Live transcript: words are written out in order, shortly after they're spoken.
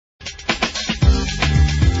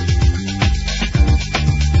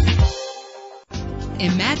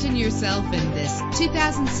Imagine yourself in this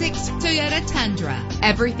 2006 Toyota Tundra.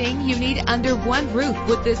 Everything you need under one roof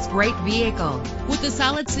with this great vehicle. With a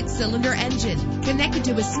solid 6-cylinder engine connected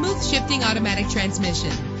to a smooth shifting automatic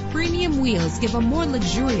transmission. Premium wheels give a more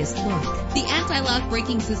luxurious look. The anti-lock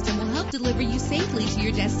braking system will help deliver you safely to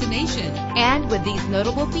your destination. And with these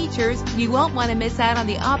notable features, you won't want to miss out on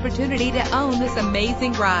the opportunity to own this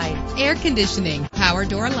amazing ride. Air conditioning, power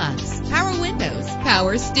door locks, power windows,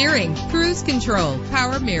 power steering, cruise control,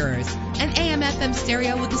 power mirrors, an AM/FM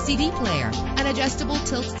stereo with a CD player, an adjustable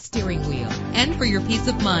tilt steering wheel. And for your peace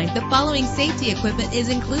of mind, the following safety equipment is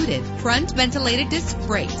included: front ventilated disc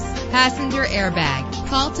brakes, passenger airbag.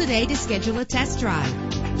 Call today to schedule a test drive.